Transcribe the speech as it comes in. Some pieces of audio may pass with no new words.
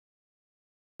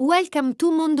Welcome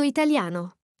to Mondo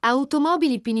Italiano.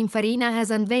 Automobili Pininfarina has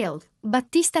unveiled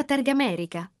Battista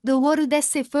Targamerica, the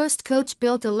world's first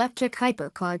coach-built electric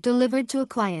hypercar delivered to a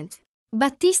client.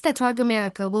 Battista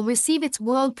Targamerica will receive its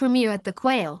world premiere at the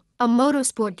Quail, a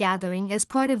motorsport gathering as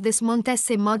part of this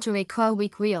Montese Maggiore Car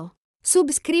Week reel.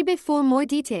 Subscribe for more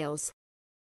details.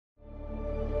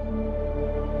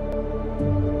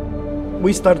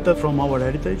 We started from our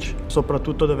heritage,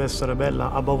 soprattutto deve essere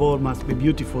bella, above all must be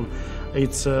beautiful.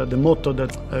 It's the motto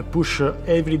that push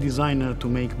every designer to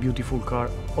make beautiful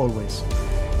car always.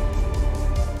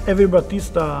 Every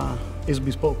Battista is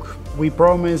bespoke. We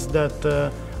promise that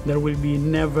there will be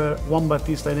never one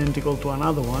Battista identical to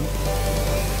another one.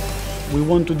 We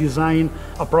want to design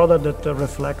a product that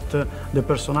reflects the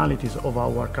personalities of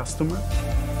our customer.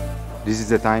 This is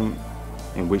the time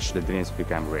in which the dreams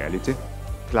become reality.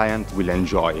 Client will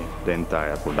enjoy the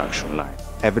entire production line.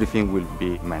 Everything will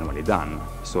be manually done,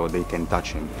 so they can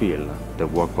touch and feel the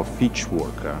work of each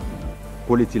worker.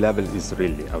 Quality level is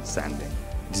really outstanding.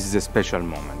 This is a special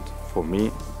moment for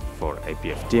me, for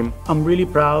APF team. I'm really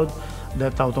proud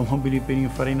that Automobili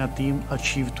Pininfarina team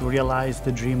achieved to realize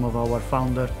the dream of our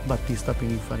founder, Battista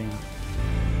Pininfarina.